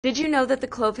Did you know that the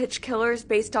Clovehitch killer is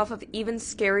based off of even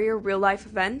scarier real-life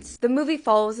events? The movie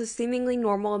follows a seemingly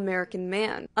normal American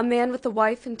man, a man with a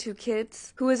wife and 2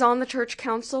 kids, who is on the church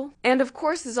council, and of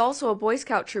course is also a Boy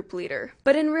Scout troop leader.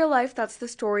 But in real life, that's the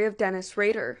story of Dennis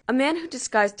Rader, a man who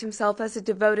disguised himself as a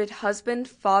devoted husband,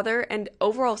 father, and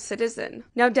overall citizen.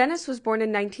 Now, Dennis was born in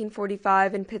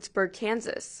 1945 in Pittsburgh,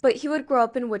 Kansas, but he would grow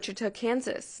up in Wichita,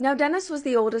 Kansas. Now, Dennis was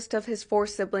the oldest of his 4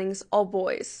 siblings, all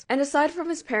boys, and aside from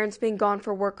his parents being gone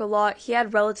for work a lot, he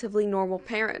had relatively normal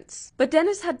parents. But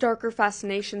Dennis had darker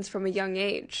fascinations from a young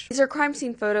age. These are crime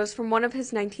scene photos from one of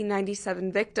his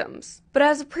 1997 victims. But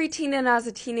as a preteen and as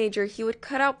a teenager, he would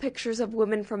cut out pictures of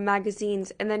women from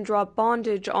magazines and then draw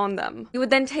bondage on them. He would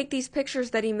then take these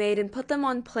pictures that he made and put them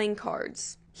on playing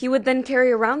cards. He would then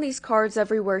carry around these cards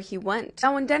everywhere he went.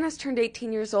 Now, when Dennis turned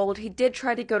 18 years old, he did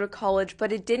try to go to college,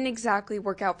 but it didn't exactly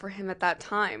work out for him at that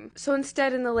time. So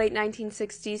instead, in the late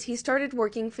 1960s, he started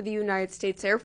working for the United States Air